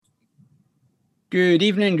Good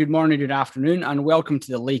evening, good morning, good afternoon, and welcome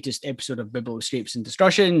to the latest episode of Biblioscapes and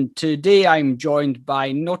Discussion. Today I'm joined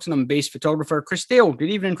by Nottingham-based photographer Chris Dale. Good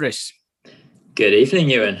evening, Chris. Good evening,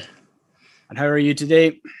 Ewan. And how are you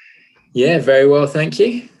today? Yeah, very well, thank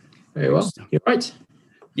you. Very well. You're right.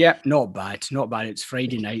 Yeah, not bad. It's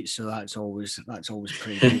Friday night, so that's always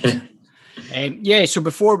pretty good. So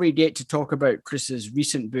before we get to talk about Chris's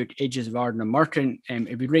recent book, Edges of Arden and Merton,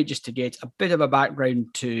 it'd be great just to get a bit of a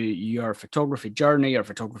background to your photography journey, your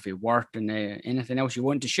photography work, and anything else you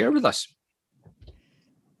want to share with us.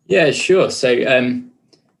 Yeah, sure. So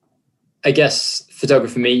I guess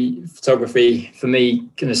photography for me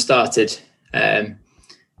kind of started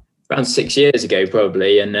around 6 years ago,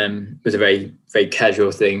 probably, and was a very, very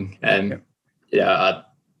casual thing. I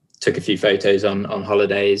took a few photos on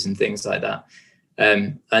holidays and things like that.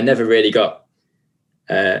 I never really got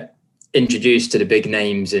introduced to the big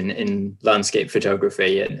names in landscape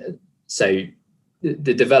photography, and so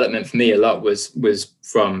the development for me a lot was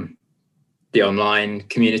from the online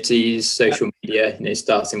communities, social media.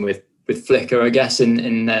 Starting with Flickr, I guess,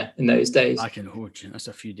 in those days. Back in that's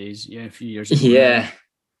a few days, a few years ago. Yeah,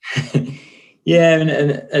 yeah,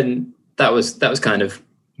 and that was kind of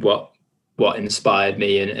what inspired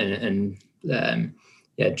me and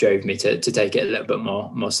drove me to take it a little bit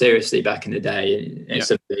more seriously back in the day. And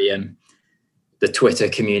some of the Twitter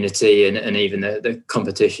community and even the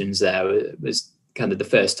competitions there was kind of the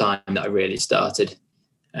first time that I really started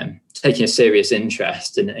taking a serious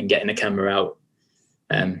interest and getting the camera out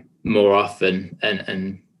more often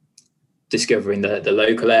and discovering the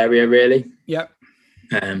local area, really.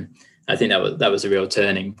 I think that was a real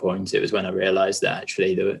turning point. It was when I realised that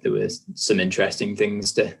actually there was some interesting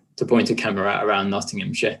things to point a camera at around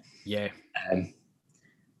Nottinghamshire.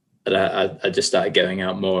 But I just started going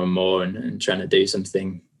out more and more and trying to do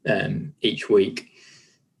something each week.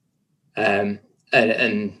 And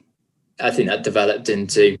I think that developed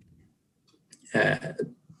into an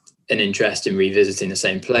interest in revisiting the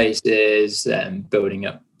same places, building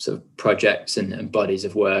up sort of projects and bodies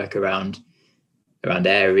of work around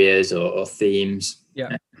areas or themes.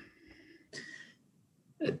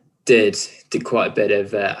 Did quite a bit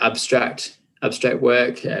of abstract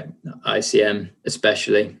work, ICM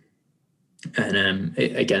especially, and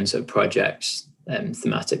again sort of projects,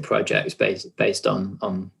 thematic projects based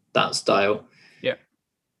on that style.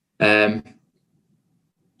 And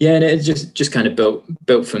it just kind of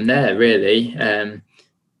built from there, really.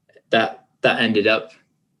 That ended up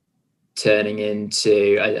turning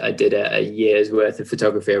into I did a year's worth of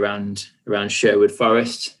photography around Sherwood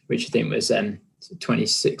Forest, which I think was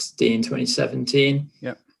 2016, 2017.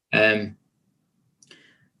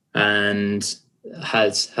 And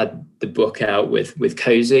had the book out with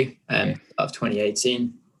Kozu of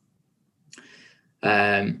 2018.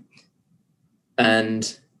 And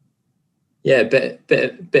a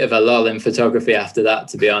bit of a lull in photography after that,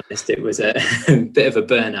 to be honest. It was a bit of a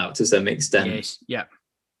burnout to some extent.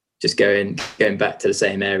 Just going back to the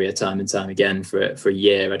same area time and time again for a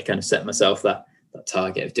year. I'd kind of set myself that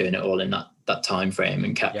target of doing it all in that time frame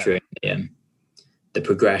and capturing the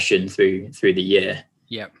progression through the year.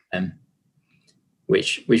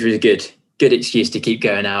 Which was a good excuse to keep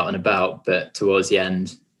going out and about, but towards the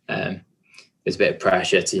end there's a bit of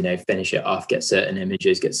pressure to finish it off, get certain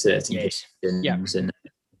images, get certain conditions, and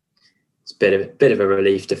it's a bit of a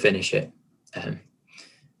relief to finish it.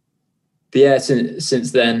 But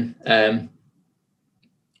since then,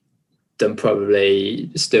 done probably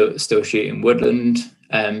still shooting woodland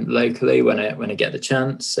locally when I get the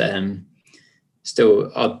chance.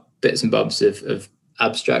 Still odd bits and bobs of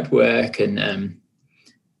abstract work, and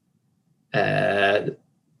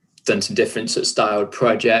done some different sort of styled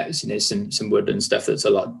projects. Some woodland stuff that's a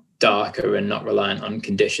lot darker and not reliant on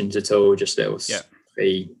conditions at all. Just little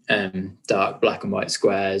very dark black and white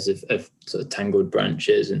squares of sort of tangled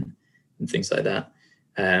branches and things like that,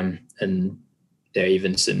 and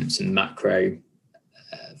even some macro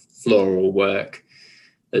floral work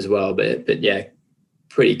as well. But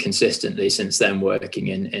pretty consistently since then, working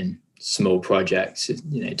in small projects,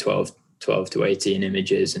 12 to 18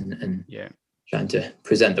 images, and trying to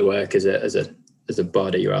present the work as a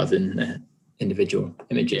body rather than individual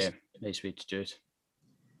images. Nice way to do it.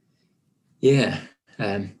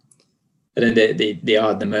 And then the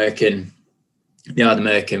Arden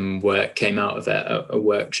Merkin work came out of a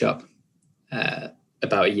workshop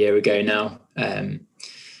about a year ago now.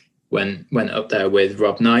 Went up there with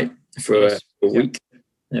Rob Knight for a week,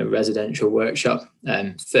 a residential workshop.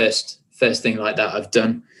 First thing like that I've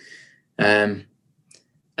done, and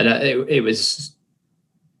it was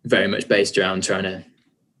very much based around trying to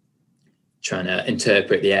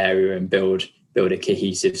interpret the area and build build a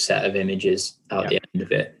cohesive set of images out the end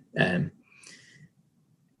of it.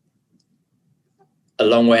 A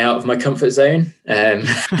long way out of my comfort zone. I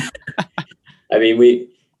mean,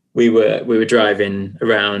 we were driving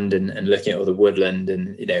around and looking at all the woodland,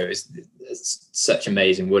 and it's such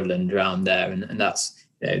amazing woodland around there, and that's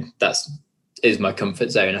is my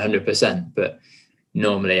comfort zone 100%. But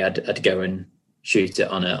normally I'd go and shoot it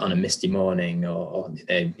on a misty morning, or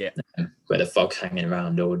where the fog's hanging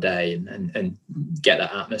around all day, and get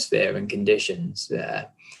that atmosphere and conditions.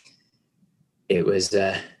 It was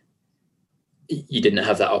you didn't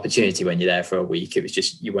have that opportunity when you're there for a week. It was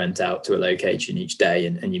just, you went out to a location each day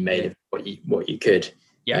and you made it what you could.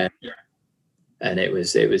 And it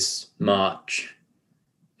was March,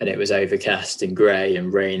 and it was overcast and grey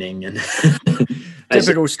and raining, and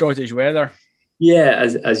typical Scottish weather. Yeah,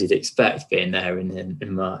 as you'd expect being there in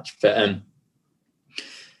March. But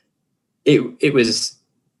it was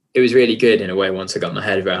really good in a way once I got my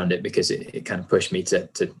head around it, because it kind of pushed me to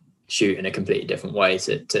shoot in a completely different way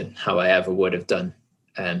to how I ever would have done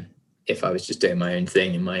if I was just doing my own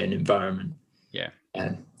thing in my own environment.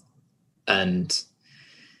 And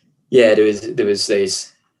yeah, there was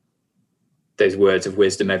those words of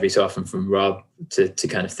wisdom every so often from Rob to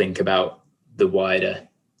kind of think about the wider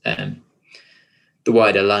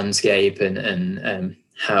landscape and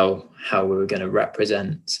how we were going to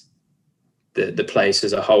represent the place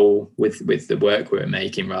as a whole with the work we were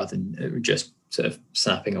making, rather than just sort of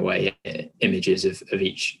snapping away images of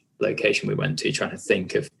each location we went to, trying to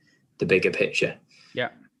think of the bigger picture.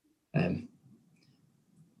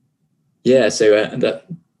 So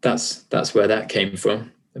that's where that came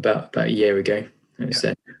from about a year ago.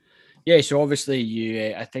 So obviously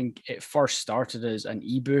you I think it first started as an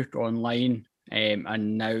ebook online,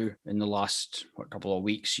 and now in the last couple of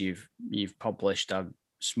weeks you've published a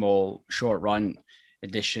small short run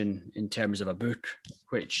edition in terms of a book,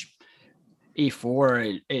 which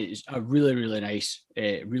A4 is a really nice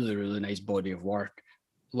body of work,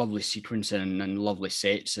 lovely sequencing and lovely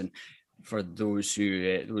sets. And for those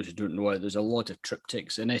who don't know it, there's a lot of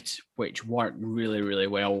triptychs in it which work really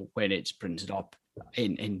well when it's printed up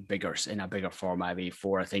in a bigger format of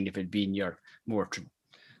A4. I think if it'd been your more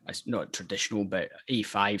not traditional but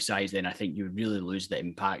A5 size, then I think you would really lose the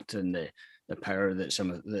impact and the power that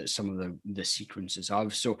some of the sequences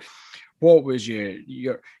have. So what was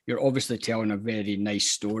you're obviously telling a very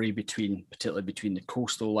nice story particularly between the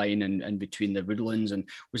coastal line and between the woodlands, and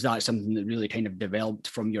was that something that really kind of developed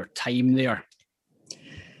from your time there?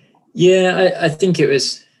 I think it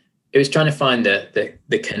was trying to find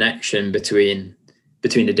the connection between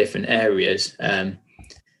the different areas.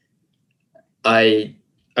 I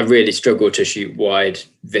really struggle to shoot wide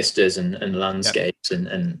vistas and landscapes,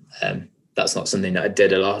 and that's not something that I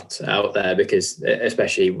did a lot out there, because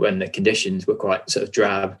especially when the conditions were quite sort of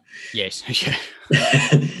drab. Yes.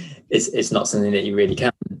 It's not something that you really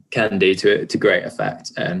can do to great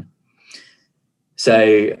effect. So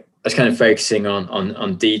I was kind of focusing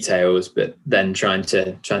on details, but then trying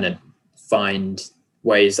to find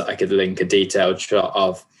ways that I could link a detailed shot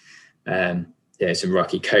of some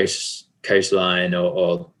rocky coastline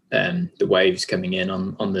or the waves coming in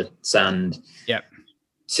on the sand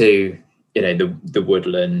to the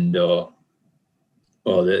woodland or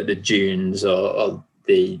the dunes or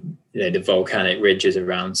the volcanic ridges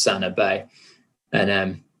around Sanna Bay.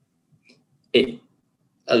 And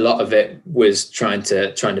a lot of it was trying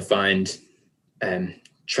to find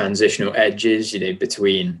transitional edges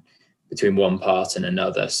between one part and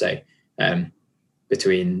another. So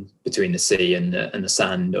between the sea and the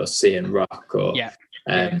sand, or sea and rock, or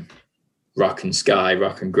rock and sky,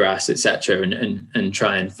 rock and grass, etc., and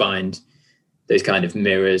try and find those kind of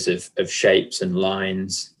mirrors of shapes and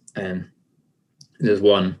lines. There's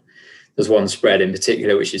one spread in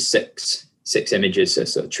particular which is six images, so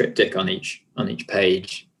sort of triptych on each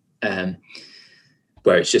page,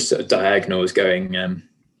 where it's just sort of diagonals going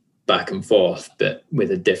back and forth, but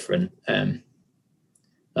with a different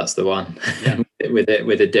that's the one.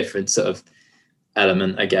 with a different sort of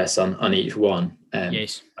element, I guess, on each one.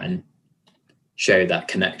 And show that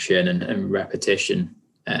connection and repetition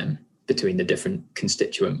between the different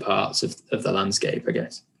constituent parts of the landscape, I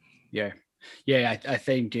guess. I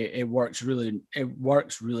think it works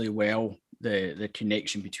really well, the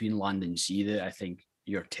connection between land and sea that I think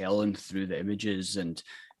you're telling through the images, and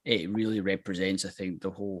it really represents, I think, the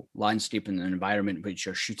whole landscape and the environment which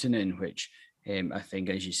you're shooting in, which I think,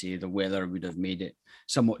 as you say, the weather would have made it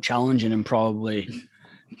somewhat challenging, and probably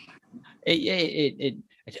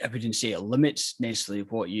I wouldn't say it limits necessarily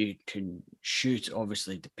what you can shoot.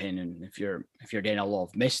 Obviously, depending if you're getting a lot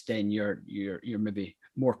of mist, then you're maybe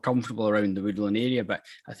more comfortable around the woodland area. But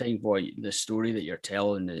I think the story that you're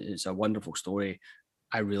telling is a wonderful story.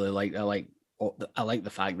 I really like. I like the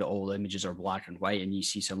fact that all the images are black and white, and you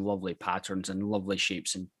see some lovely patterns and lovely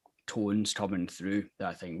shapes and tones coming through that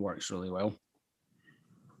I think works really well.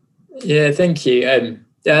 Yeah, thank you.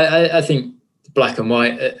 I think black and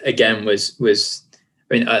white again was.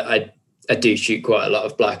 I mean, I do shoot quite a lot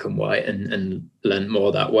of black and white and learned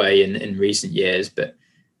more that way in recent years. But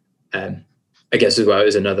I guess as well, it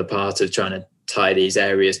was another part of trying to tie these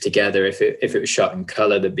areas together. If it was shot in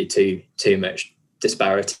color, there'd be too much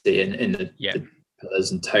disparity in the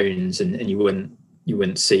colors and tones, and you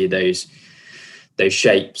wouldn't see those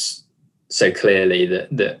shapes so clearly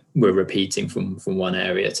that we're repeating from one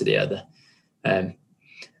area to the other. And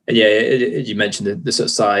yeah, you mentioned the sort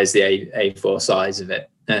of size, the A4 size of it.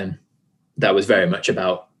 That was very much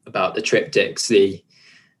about the triptychs.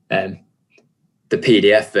 The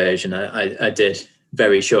PDF version I did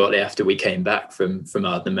very shortly after we came back from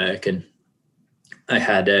Ardnamurchan. I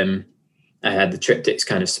had the triptychs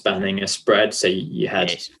kind of spanning a spread, so you had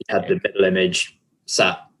the middle image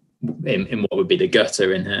sat in what would be the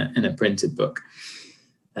gutter in a printed book.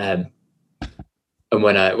 And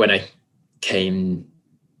when I came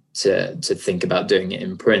to think about doing it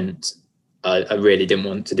in print, I really didn't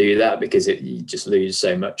want to do that because you just lose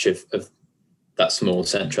so much of that small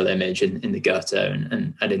central image in the gutter,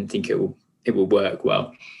 and I didn't think it will work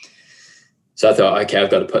well. So I thought, okay, I've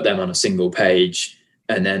got to put them on a single page.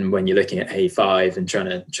 And then when you're looking at A5 and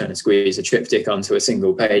trying to squeeze a triptych onto a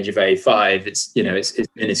single page of A5, it's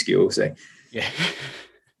minuscule. So yeah,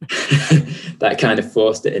 that kind of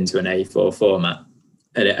forced it into an A4 format.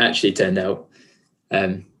 And it actually turned out,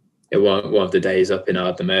 one of the days up in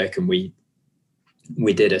Ardnamurchan,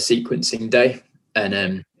 we did a sequencing day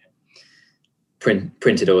and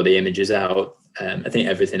printed all the images out. I think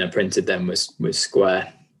everything I printed then was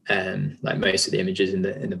square, like most of the images in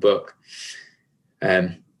the book.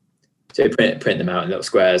 So print them out in little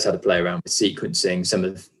squares, had to play around with sequencing. Some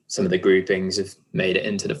of the groupings have made it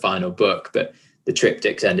into the final book, but the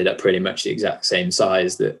triptychs ended up pretty much the exact same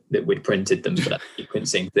size that we'd printed them for that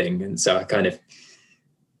sequencing thing. And so I kind of,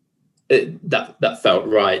 that felt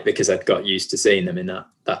right because I'd got used to seeing them in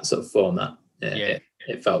that sort of format.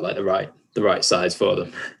 It felt like the right size for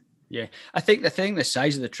them. Yeah, I think the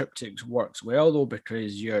size of the triptychs works well though,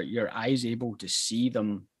 because your eye's able to see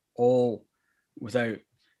them all without,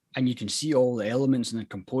 and you can see all the elements and the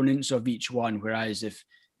components of each one. Whereas if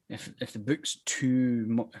the book's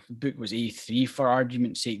if the book was A3 for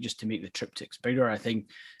argument's sake, just to make the triptychs bigger, I think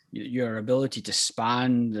your ability to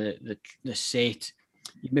span the set,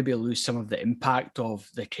 you maybe lose some of the impact of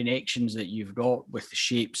the connections that you've got with the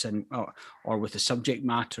shapes and or with the subject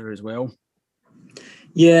matter as well.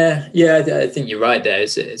 Yeah, I think you're right there.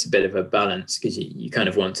 It's a bit of a balance because you kind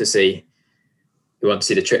of want to see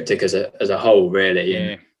the triptych as a whole, really.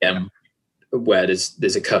 Yeah. And, where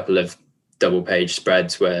there's a couple of double page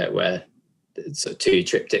spreads where sort of two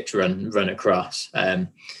triptychs run across. And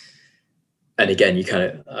again,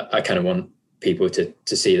 I kind of want people to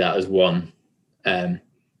see that as one,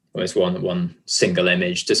 almost one single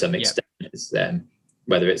image to some extent. It's,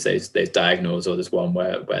 whether it's those diagonals or there's one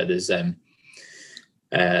where there's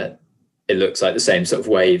it looks like the same sort of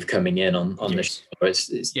wave coming in on the shore.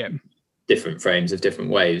 It's different frames of different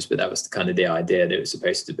waves, but that was kind of the idea, that it was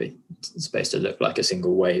supposed to look like a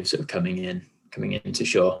single wave sort of coming into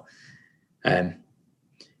shore. It's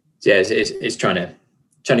trying to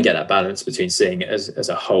get that balance between seeing it as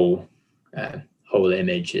a whole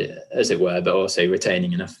image, as it were, but also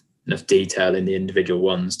retaining enough detail in the individual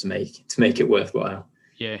ones to make it worthwhile.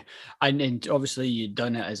 Yeah, and obviously you'd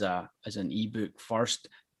done it as an ebook first.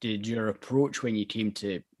 Did your approach when you came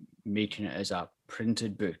to making it as a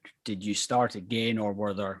printed book, did you start again, or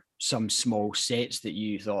were there some small sets that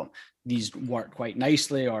you thought these work quite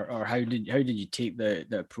nicely, or how did you take the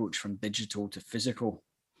approach from digital to physical?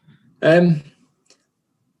 I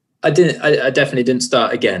definitely didn't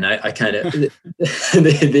start again. I kind of the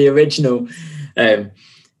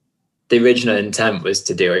original intent was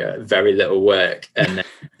to do very little work and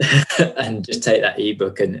and just take that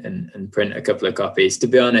ebook and print a couple of copies. To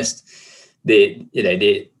be honest,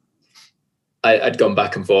 I'd gone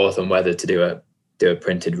back and forth on whether to do a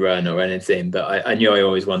printed run or anything, but I knew I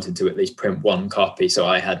always wanted to at least print one copy, so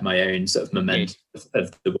I had my own sort of memento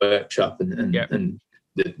of the workshop and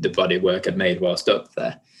the body of work I'd made whilst up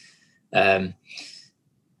there.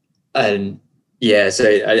 So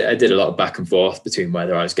I did a lot of back and forth between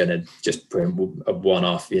whether I was going to just print a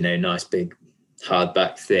one-off, nice big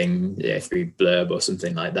hardback thing, through Blurb or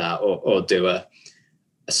something like that, or do a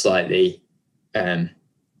slightly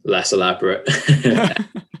less elaborate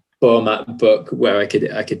format book where I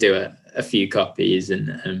could do a few copies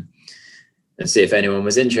and see if anyone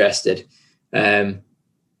was interested. And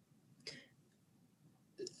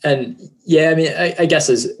yeah, I mean, I guess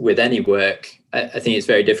as with any work, I think it's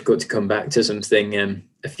very difficult to come back to something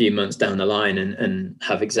a few months down the line and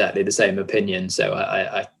have exactly the same opinion. So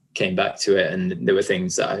I came back to it, and there were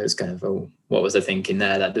things that I was kind of, oh, what was I thinking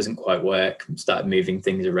there? That doesn't quite work. Started moving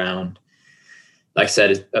things around. Like I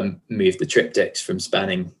said, I moved the triptychs from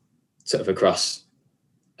spanning sort of across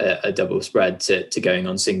a double spread to going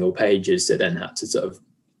on single pages, so then had to sort of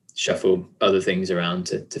shuffle other things around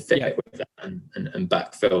to fit it with that and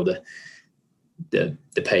backfill the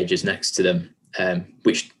pages next to them,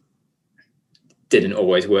 which didn't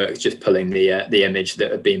always work, just pulling the image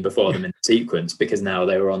that had been before them in sequence, because now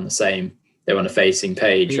they were on a facing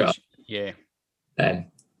page. Yeah.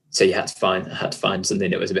 So you had to find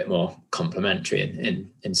something that was a bit more complementary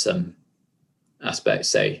in some aspects.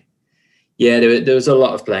 So yeah, there was a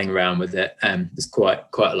lot of playing around with it. There's quite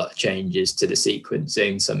a lot of changes to the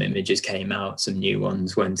sequencing. Some images came out, some new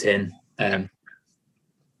ones went in. I've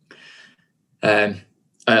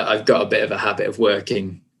got a bit of a habit of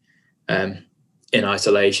working in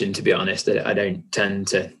isolation, to be honest. I don't tend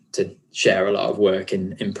to share a lot of work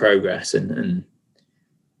in progress, and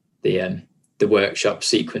the workshop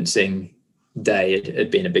sequencing day had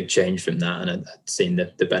been a big change from that, and I'd seen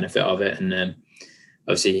the benefit of it, and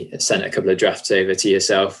obviously sent a couple of drafts over to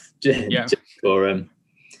yourself just for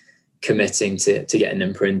committing to getting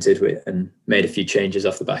them printed with, and made a few changes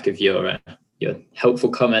off the back of your helpful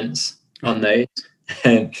comments on those.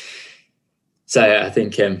 So I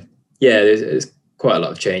think there's quite a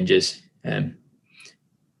lot of changes, a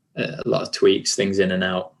lot of tweaks, things in and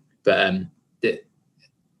out, but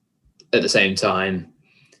at the same time,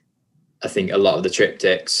 I think a lot of the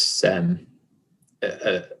triptychs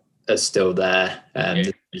are still there.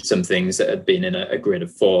 There's some things that had been in a grid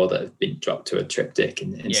of 4 that have been dropped to a triptych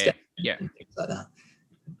instead, and things like that.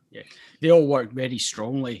 Yeah, they all work very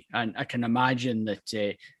strongly, and I can imagine that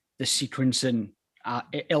the sequencing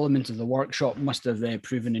element of the workshop must have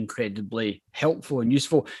proven incredibly helpful and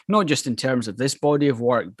useful, not just in terms of this body of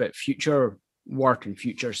work, but future work and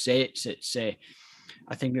future sets. It's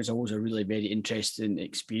I think there's always a really very interesting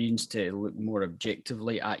experience to look more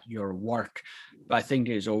objectively at your work, but I think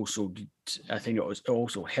it was also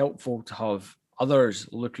helpful to have others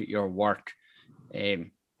look at your work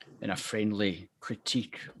in a friendly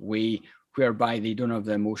critique way, whereby they don't have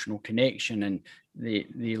the emotional connection, and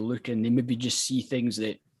they look and they maybe just see things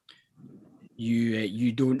that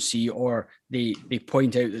you don't see, or they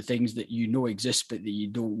point out the things that you know exist but that you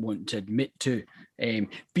don't want to admit to,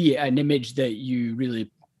 be it an image that you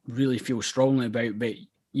really feel strongly about, but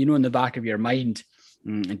in the back of your mind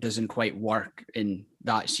it doesn't quite work in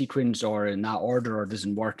that sequence or in that order, or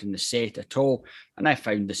doesn't work in the set at all. And I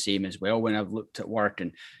found the same as well when I've looked at work,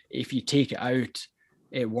 and if you take it out,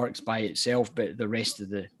 it works by itself, but the rest of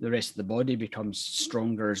the body becomes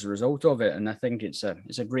stronger as a result of it. And I think it's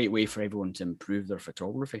a great way for everyone to improve their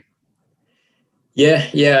photography. Yeah,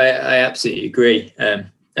 I absolutely agree.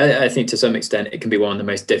 I think to some extent it can be one of the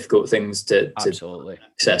most difficult things to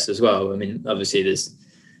access as well. I mean, obviously there's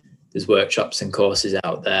workshops and courses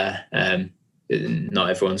out there. Not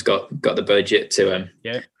everyone's got the budget to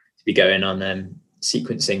be going on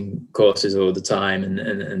sequencing courses all the time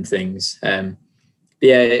and things.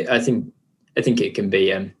 I think it can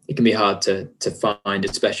be hard to find,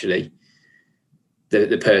 especially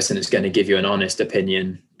the person that's going to give you an honest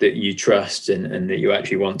opinion that you trust and that you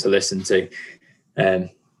actually want to listen to.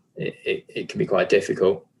 It can be quite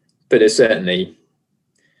difficult, but it's certainly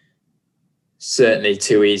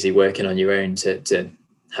too easy working on your own to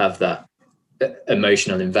have that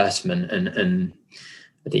emotional investment. And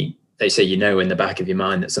I think they say, in the back of your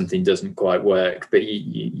mind that something doesn't quite work, but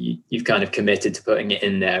you've kind of committed to putting it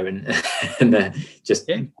in there and just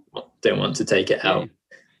don't want to take it out.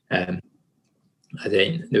 I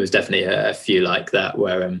think there was definitely a few like that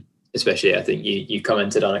where, especially I think you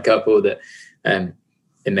commented on a couple that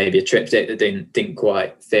it may be a triptych that didn't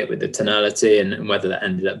quite fit with the tonality, and whether that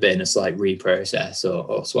ended up being a slight reprocess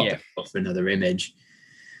or swapping off for another image.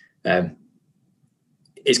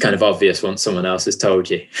 It's kind of obvious once someone else has told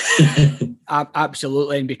you.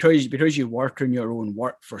 Absolutely, and because you work on your own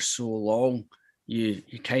work for so long, you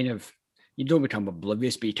don't become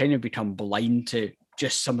oblivious, but you kind of become blind to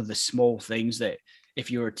just some of the small things that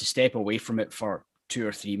if you were to step away from it for 2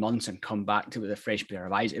 or 3 months and come back to it with a fresh pair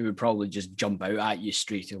of eyes, it would probably just jump out at you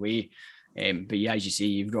straight away. But as you say,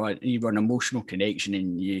 you've got an emotional connection,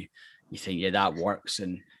 and you think, that works,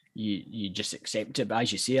 and you just accept it. But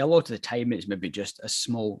as you say, a lot of the time it's maybe just a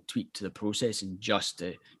small tweak to the process, and just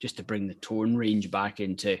to bring the tone range back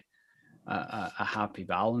into a happy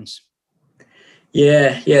balance.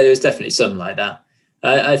 Yeah, there was definitely something like that.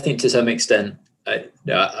 I think to some extent,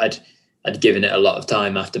 I'd given it a lot of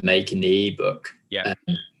time after making the ebook. Yeah.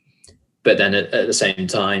 But then at the same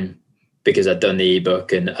time, because I'd done the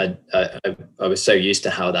ebook and I was so used to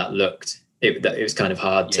how that looked, it was kind of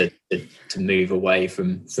hard to move away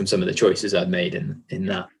from some of the choices I'd made in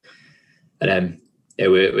that. And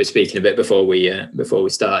we're speaking a bit before we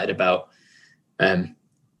started about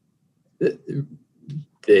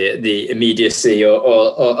the immediacy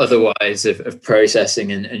or otherwise of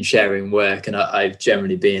processing and sharing work, and I've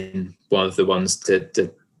generally been one of the ones to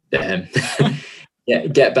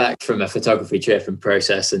get back from a photography trip and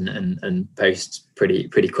process and post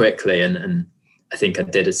pretty quickly, and I think I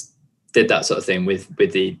did that sort of thing with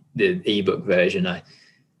the ebook version. I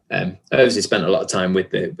obviously spent a lot of time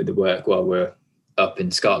with the work while we're up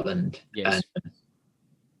in Scotland. Yes.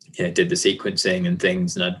 And did the sequencing and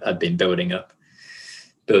things, and I'd been building up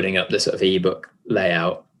the sort of ebook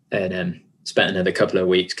layout, and spent another couple of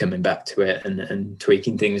weeks coming back to it and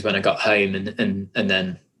tweaking things when I got home, and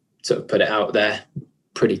then sort of put it out there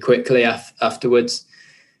pretty quickly afterwards.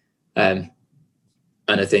 And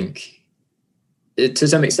I think to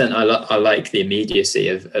some extent I like the immediacy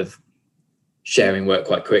of sharing work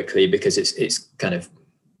quite quickly, because it's kind of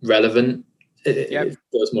relevant. It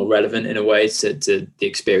feels more relevant in a way to the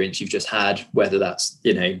experience you've just had, whether that's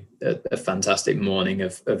a fantastic morning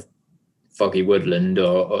of foggy woodland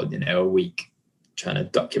or a week trying to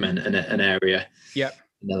document an area in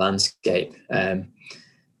the landscape.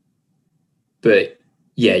 But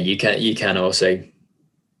yeah, you can also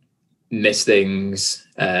miss things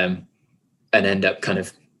and end up kind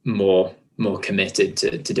of more committed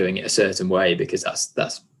to doing it a certain way, because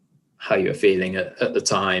that's how you're feeling at the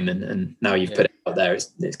time, and now you've put it out there,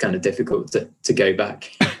 it's kind of difficult to go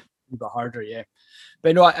back. A bit harder, yeah.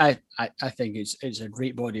 But no, I think it's a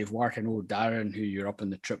great body of work. I know Darren, who you're up on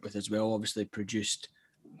the trip with as well, obviously produced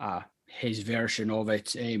his version of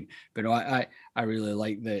it. But no, I really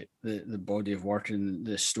like the body of work and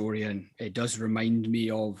the story, and it does remind me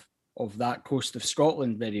of that coast of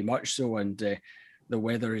Scotland very much so, and the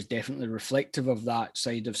weather is definitely reflective of that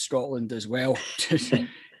side of Scotland as well.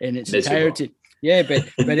 In its entirety. Yeah, but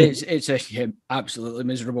it's absolutely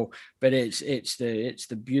miserable. But it's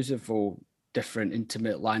the beautiful, different,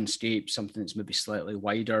 intimate landscape, something that's maybe slightly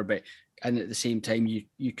wider, and at the same time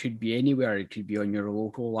you could be anywhere. It could be on your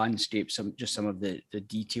local landscape, some of the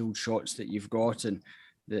detailed shots that you've got, and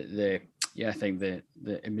I think the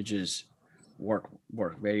images work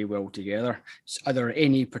very well together. Are there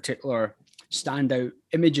any particular standout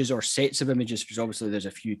images or sets of images? Because obviously there's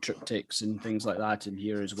a few triptychs and things like that in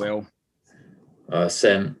here as well. It's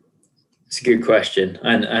a good question.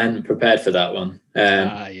 I hadn't prepared for that one.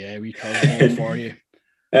 We covered it for you.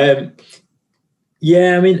 I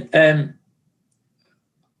mean,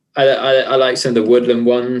 I like some of the woodland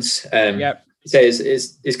ones. So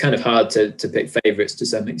it's kind of hard to pick favorites to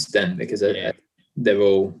some extent, because they're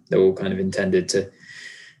all kind of intended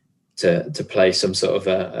to play some sort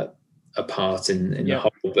of a part in the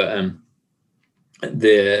whole. But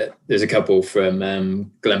there's a couple from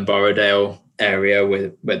Glenborrow area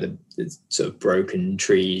where the sort of broken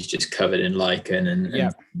trees just covered in lichen,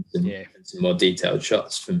 and some more detailed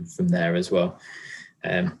shots from there as well,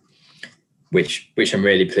 which I'm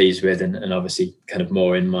really pleased with, and obviously kind of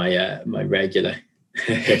more in my my regular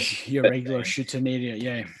your regular shooting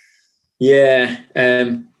area.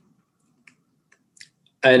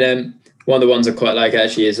 And one of the ones I quite like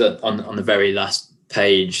actually is on the very last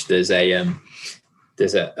page. There's a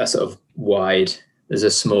sort of wide. There's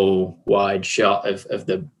a small wide shot of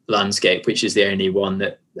the landscape, which is the only one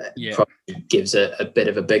that probably gives a bit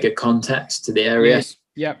of a bigger context to the area. Yes.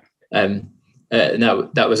 Yep.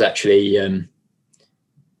 That was actually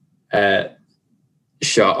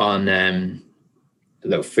shot on a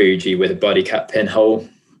little Fuji with a body cap pinhole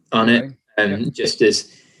on it, just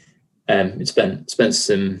as it spent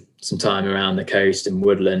some time around the coast and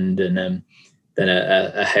woodland, and then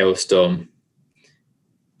a hailstorm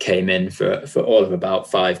came in for all of about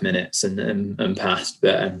 5 minutes and passed.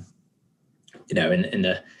 But in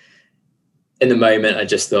the moment, I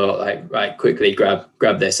just thought, like, right, quickly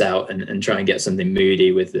grab this out and try and get something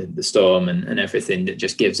moody with the storm and everything that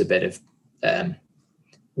just gives a bit of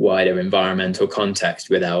wider environmental context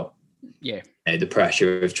without the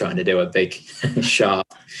pressure of trying to do a big sharp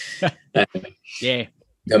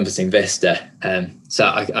encompassing vista. So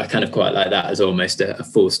I kind of quite like that as almost a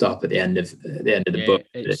full stop at the end of the book.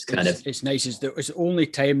 It's nice. It's the only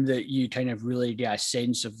time that you kind of really get a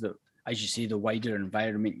sense of the, as you say, the wider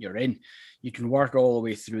environment you're in. You can work all the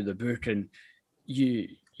way through the book, and you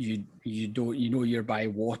don't, you're by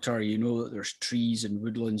water, that there's trees and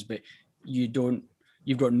woodlands, but you've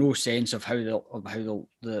got no sense of how the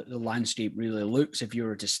landscape really looks if you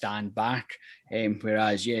were to stand back.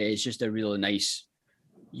 Whereas it's just a really nice,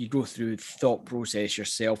 you go through thought process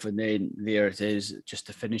yourself, and then there it is, just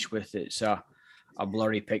to finish with. It's a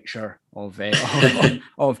blurry picture of but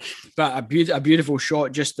a beautiful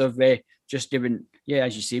shot, just giving,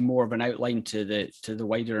 as you say, more of an outline to the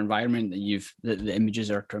wider environment that the images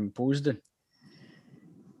are composed in.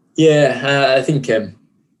 I think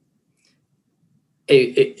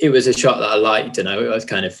it was a shot that I liked, and I was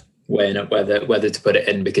kind of weighing up whether to put it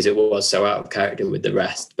in because it was so out of character with the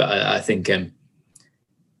rest. But I think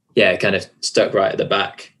it kind of stuck right at the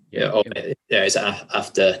back. It's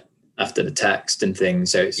after the text and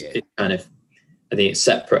things, so it's kind of, I think it's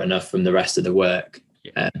separate enough from the rest of the work.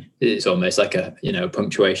 It's almost like a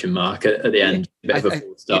punctuation mark at the end, a bit of a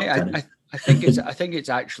full stop. I think it's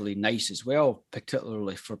actually nice as well,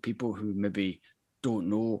 particularly for people who maybe don't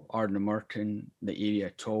know Ardnamurchan, the area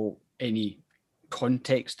at all, any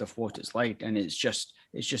context of what it's like, and it's just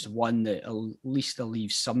one that at least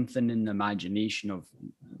leaves something in the imagination of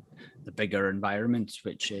the bigger environment,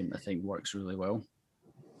 which I think works really well.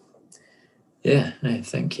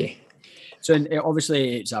 Thank you. So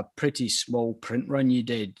obviously it's a pretty small print run you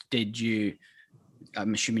did.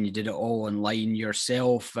 I'm assuming you did it all online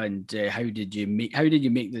yourself, and how did you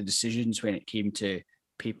make the decisions when it came to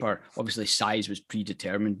paper? Obviously size was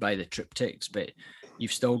predetermined by the triptychs, but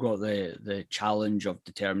you've still got the challenge of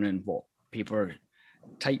determining what paper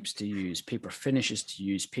types to use, paper finishes to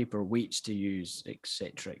use, paper weights to use,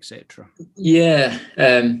 etc. So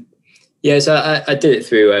I did it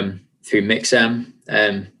through Mixam,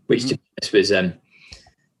 which was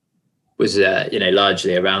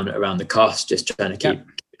largely around the cost, just trying to keep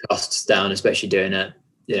costs down, especially doing a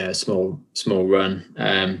small run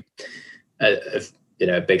of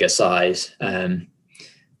a bigger size. In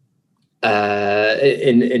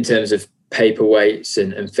terms of paper weights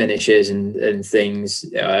and finishes and things,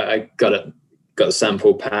 I got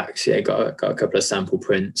sample packs. Got a couple of sample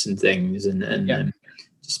prints and things, and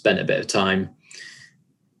spent a bit of time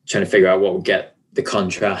trying to figure out what would get the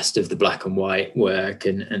contrast of the black and white work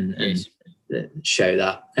and show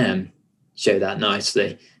that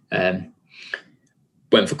nicely.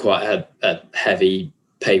 Went for quite a heavy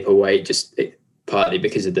paperweight, partly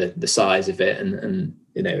because of the size of it, and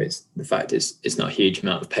it's the fact it's not a huge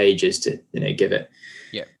amount of pages to give it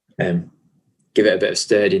a bit of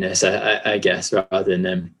sturdiness, I guess, rather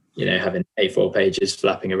than having A4 pages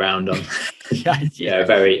flapping around on a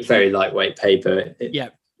very, very lightweight paper.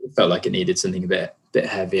 It felt like it needed something a bit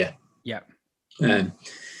heavier. So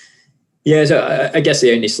I guess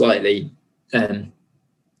the only slightly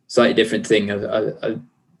different thing I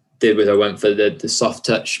did was I went for the soft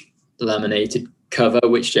touch laminated cover,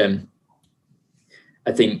 which I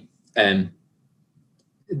think the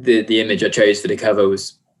image I chose for the cover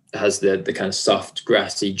has the kind of soft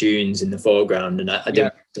grassy dunes in the foreground, and I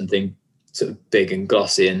didn't want something sort of big and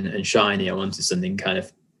glossy and shiny. I wanted something kind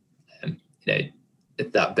of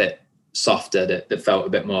that bit softer, that felt a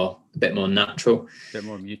bit more natural, a bit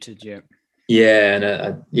more muted. So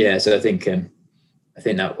I think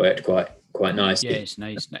that worked quite nicely. It's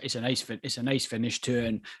nice. It's a nice finish too,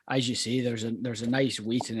 and as you say, there's a nice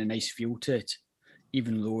weight and a nice feel to it,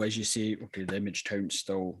 even though, as you say, the image count's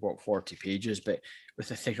still 40 pages, but with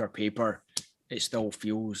a thicker paper it still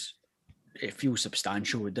feels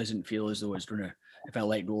substantial. It doesn't feel as though it's gonna, if I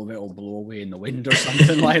let go of it, it'll blow away in the wind or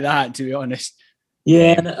something like that, to be honest.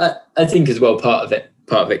 And I think as well, part of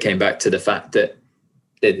it came back to the fact that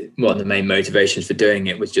one of the main motivations for doing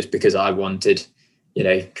it was just because I wanted,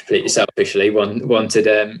 completely selfishly, wanted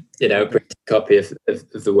a printed copy of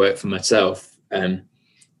the work for myself.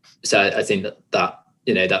 So I think that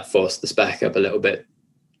forced the spec up a little bit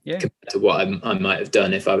compared to what I might have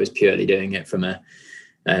done if I was purely doing it from a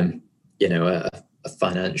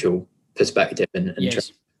financial perspective and try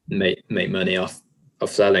to make money off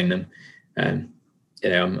selling them.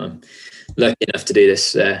 I'm lucky enough to do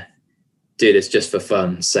this just for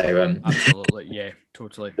fun. So absolutely,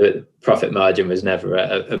 totally. The profit margin was never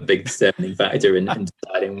a big determining factor in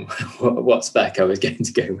deciding what spec I was going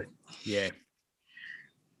to go with.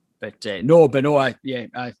 But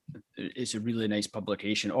it's a really nice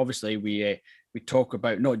publication. Obviously, we we talk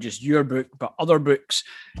about not just your book, but other books.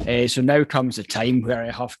 So now comes the time where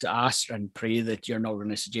I have to ask and pray that you're not going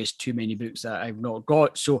to suggest too many books that I've not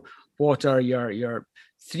got. So what are your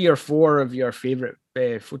 3 or 4 of your favorite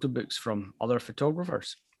photo books from other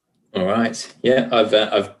photographers? All right. Yeah,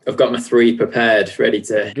 I've got my 3 prepared, ready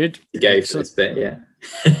to go for this bit. Yeah.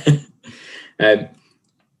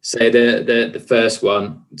 So the first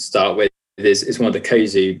one to start with is one of the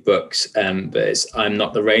Kozu books, but it's I'm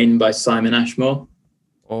Not the Rain by Simon Ashmore.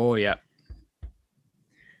 Oh yeah.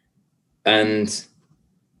 And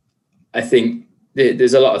I think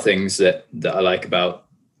there's a lot of things that I like about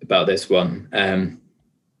this one. I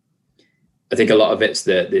think a lot of it's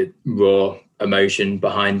the raw emotion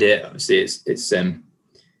behind it. Obviously,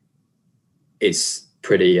 it's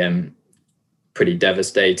pretty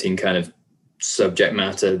devastating kind of subject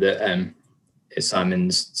matter that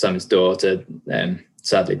Simon's daughter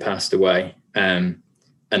sadly passed away, and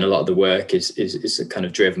a lot of the work is kind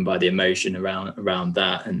of driven by the emotion around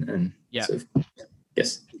that and sort of, I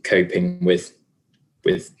guess, coping with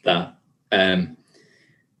that,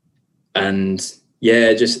 and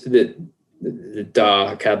yeah, just the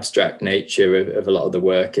dark abstract nature of a lot of the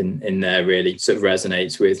work in there really sort of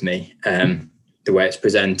resonates with me. The way it's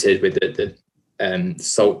presented with the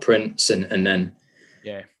salt prints and then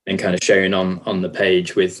kind of showing on the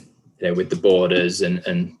page with with the borders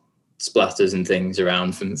and splatters and things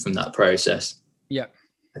around from that process. Yeah,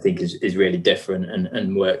 I think is really different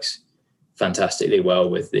and works fantastically well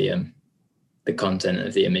with the content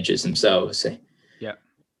of the images themselves. So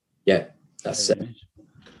yeah, that's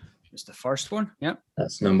it's the first one. Yeah,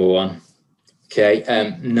 that's number 1. Okay,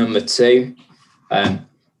 number 2,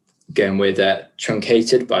 going with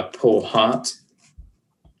Truncated by Paul Hart.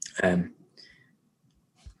 I've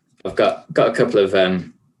got a couple of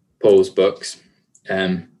Paul's books,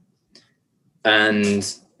 and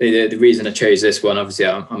the reason I chose this one, obviously,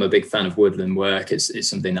 I'm a big fan of woodland work. It's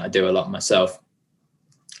something that I do a lot myself.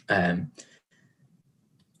 The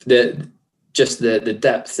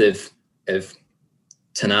depth of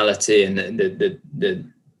tonality and the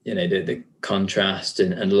contrast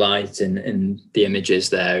and light and the images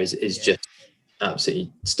there is just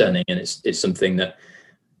absolutely stunning, and it's something that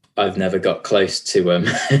I've never got close to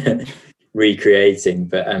recreating.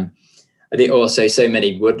 But I think also so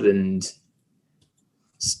many woodland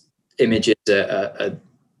images are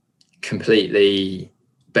completely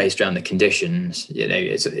based around the conditions.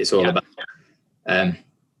 It's all about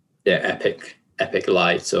epic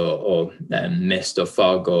light or mist or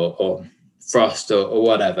fog or frost or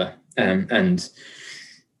whatever, and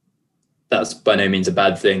that's by no means a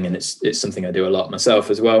bad thing, and it's something I do a lot myself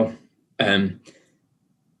as well.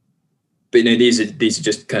 But these are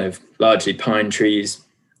just kind of largely pine trees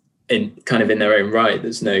in their own right.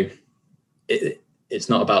 There's no it's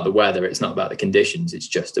not about the weather, it's not about the conditions, it's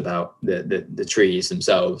just about the trees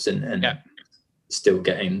themselves and still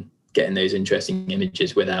getting those interesting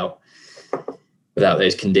images without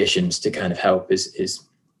those conditions to kind of help is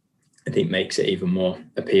I think makes it even more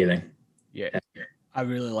appealing. Yeah. I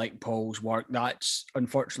really like Paul's work. That's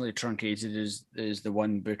unfortunately Truncated is the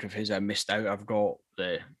one book of his I missed out. I've got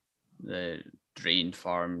the Drained,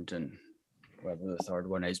 Farmed, and whatever the third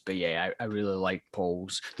one is. But yeah, I really like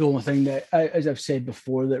Paul's. The only thing that, as I've said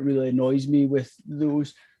before, that really annoys me with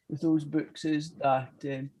those books is that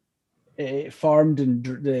farmed and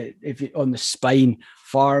if you on the spine,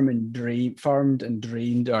 farmed and drained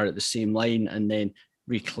are at the same line, and then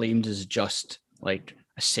reclaimed is just like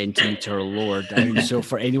a centimeter lower down. So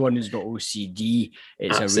for anyone who's got OCD,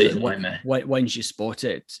 it's absolutely a really once you spot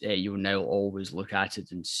it, you'll now always look at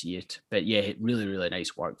it and see it. But yeah, really, really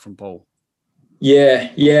nice work from Paul.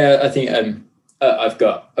 Yeah, I think I've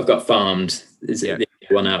got Farmed is the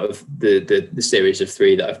one out of the series of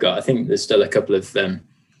 3 that I've got. I think there's still a couple of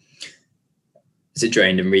is it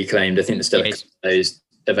Drained and Reclaimed? I think there's still a couple of those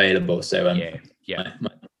available. So I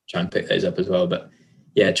might try and pick those up as well. But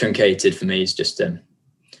yeah, Truncated for me is just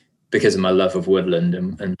because of my love of woodland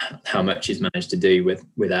and how much he's managed to do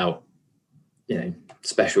without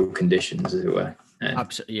special conditions, as it were.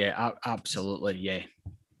 Absolutely, yeah.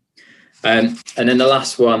 And then the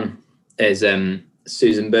last one is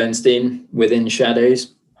Susan Bernstein, Within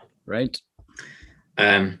Shadows. Right.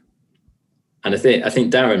 And I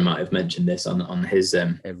think Darren might have mentioned this on his.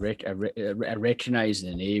 I recognize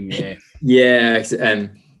the name. Yeah. Yeah.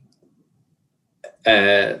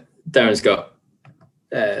 Darren's got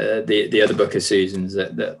the other book of Susan's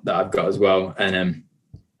that I've got as well, and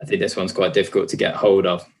I think this one's quite difficult to get hold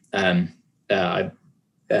of. I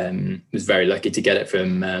was very lucky to get it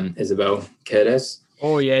from Isabel Curtis.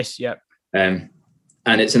 Oh yes, yep. And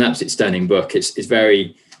it's an absolutely stunning book. It's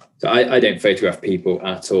very So I don't photograph people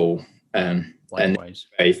at all. Likewise. And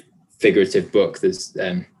very figurative book. There's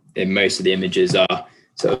in most of the images are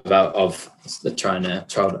sort of out of try and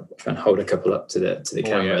hold a couple up to the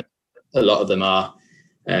camera. Yeah. A lot of them are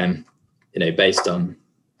based on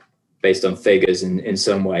figures in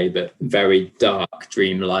some way, but very dark,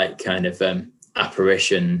 dreamlike kind of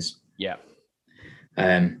apparitions. Yeah.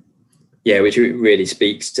 Which really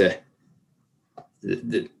speaks to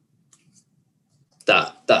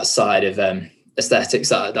that side of aesthetics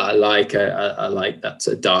that I like. I like that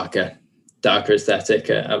sort of darker aesthetic.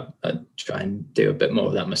 I try and do a bit more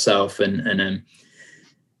of that myself, and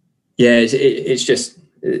it's just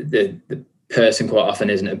the person quite often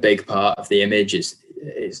isn't a big part of the image. It's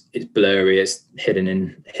blurry. It's hidden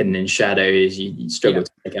in shadows. You struggle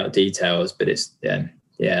to make out details, but it's like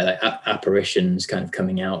apparitions kind of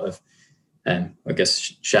coming out of I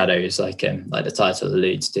guess shadows, like the title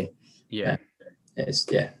alludes to. It's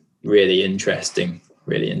really interesting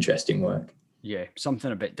work. Yeah,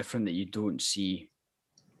 something a bit different that you don't see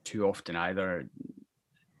too often either,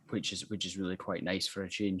 which is really quite nice for a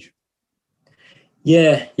change.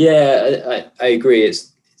 I agree.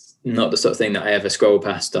 It's not the sort of thing that I ever scroll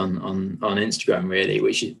past on Instagram, really,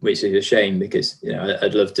 which is a shame, because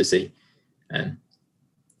I'd love to see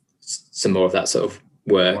some more of that sort of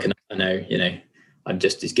work. And I know I'm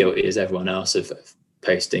just as guilty as everyone else of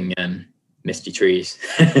posting misty trees.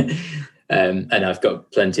 And I've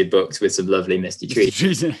got plenty of books with some lovely misty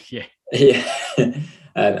trees. And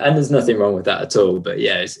there's nothing wrong with that at all. But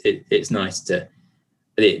it's nice to.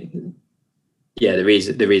 The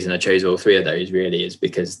reason I chose all three of those really is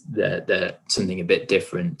because they're something a bit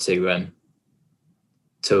different to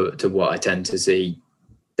what I tend to see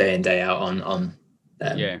day in, day out on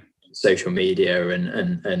social media,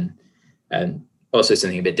 and also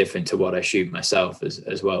something a bit different to what I shoot myself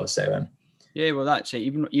as well. So well, that's it.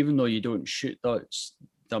 Even though you don't shoot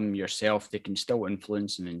them yourself, they can still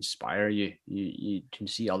influence and inspire you. You can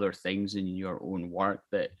see other things in your own work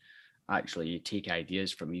that actually you take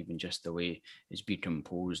ideas from, even just the way it's been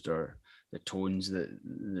composed or the tones that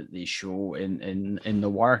they show in the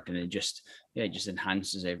work, and it just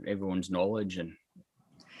enhances everyone's knowledge. And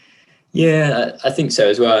I think so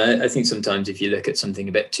as well. I think sometimes if you look at something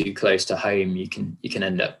a bit too close to home, you can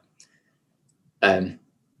end up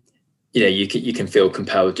you can feel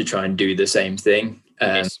compelled to try and do the same thing.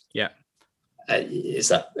 It's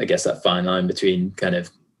that, I guess, that fine line between kind of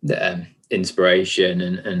the inspiration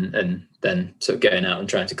and then sort of going out and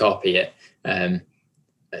trying to copy it.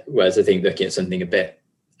 Whereas I think looking at something a bit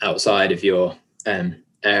outside of your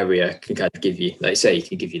area can kind of give you, like say, you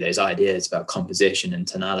can give you those ideas about composition and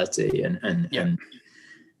tonality and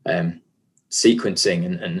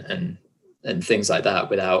sequencing and things like that,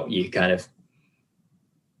 without you kind of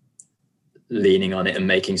leaning on it and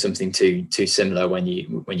making something too similar when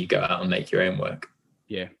you go out and make your own work.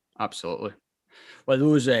 Yeah, absolutely. Well,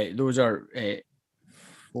 those are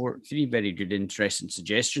three very good, interesting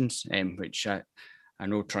suggestions, which I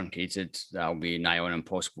know Truncated, that'll be nigh on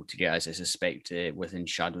impossible to get, as I suspect within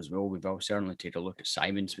Shadow as well. We've all certainly taken a look at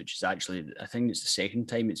Simon's, which is actually, I think it's the second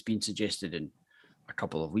time it's been suggested in a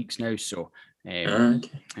couple of weeks now. So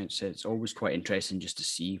it's always quite interesting just to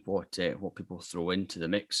see what people throw into the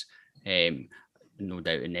mix. No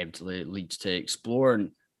doubt inevitably leads to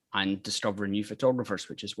exploring and discovering new photographers,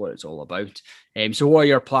 which is what it's all about. So what are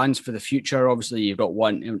your plans for the future? Obviously, you've got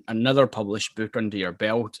another published book under your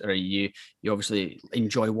belt. Or you obviously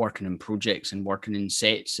enjoy working in projects and working in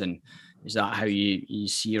sets, and is that how you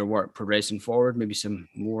see your work progressing forward? Maybe some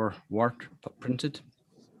more work printed?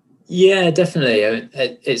 Yeah, definitely.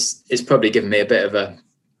 It's probably given me a bit of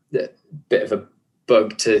a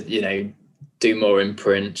bug to do more in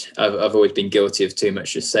print. I've always been guilty of too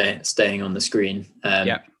much just staying on the screen.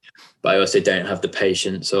 But I also don't have the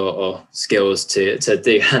patience or skills to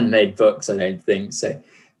do handmade books, I don't think. So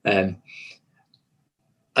I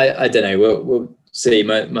don't know. We'll see.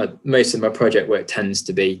 Most of my project work tends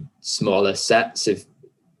to be smaller sets of,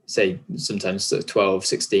 say, sometimes sort of 12,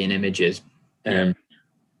 16 images,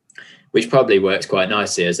 which probably works quite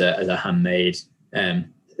nicely as a handmade,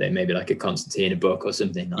 maybe like a Constantina book or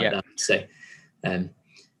something like that. So,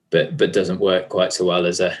 but doesn't work quite so well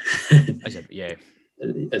as a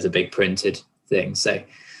as a big printed thing. So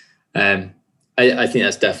I think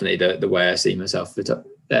that's definitely the way I see myself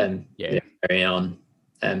carrying on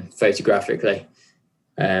photographically.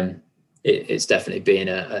 It's definitely been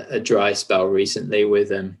a dry spell recently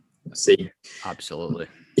with absolutely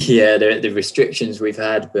the restrictions we've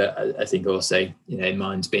had, but I think also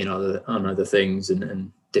mine's been on other things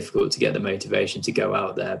and difficult to get the motivation to go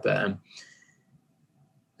out there. But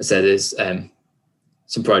so there's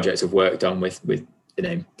some projects I've worked on with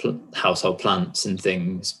household plants and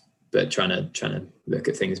things, but trying to look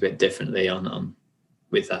at things a bit differently on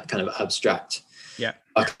with that kind of abstract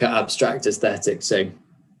aesthetic. So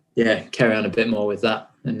yeah, carry on a bit more with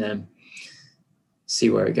that and see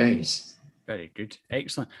where it goes. Very good.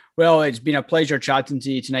 Excellent. Well, it's been a pleasure chatting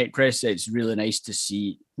to you tonight, Chris. It's really nice to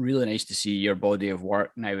see your body of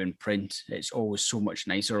work now in print. It's always so much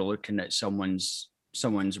nicer looking at someone's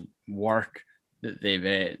work that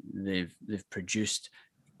they've produced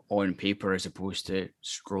on paper as opposed to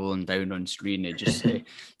scrolling down on screen. It just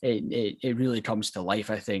it really comes to life,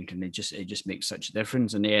 I think, and it just makes such a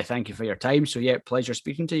difference. And yeah, thank you for your time. So yeah, pleasure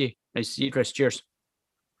speaking to you. Nice to see you, Chris. Cheers.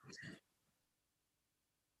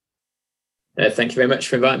 Thank you very much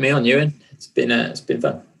for inviting me on, Ewan. It's been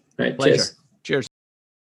fun. All right, pleasure. Cheers.